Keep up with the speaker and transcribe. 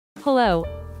Hello.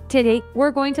 Today,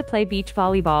 we're going to play beach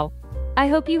volleyball. I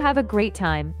hope you have a great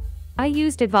time. I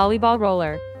used a volleyball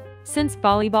roller. Since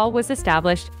volleyball was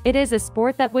established, it is a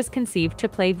sport that was conceived to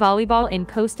play volleyball in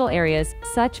coastal areas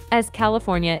such as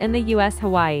California in the US,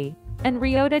 Hawaii, and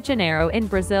Rio de Janeiro in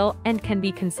Brazil, and can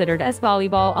be considered as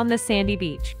volleyball on the sandy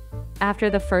beach.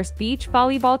 After the first beach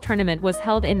volleyball tournament was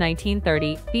held in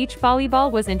 1930, beach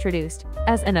volleyball was introduced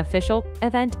as an official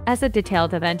event as a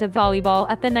detailed event of volleyball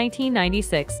at the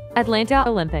 1996 Atlanta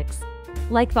Olympics.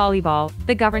 Like volleyball,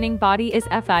 the governing body is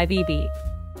FIVB.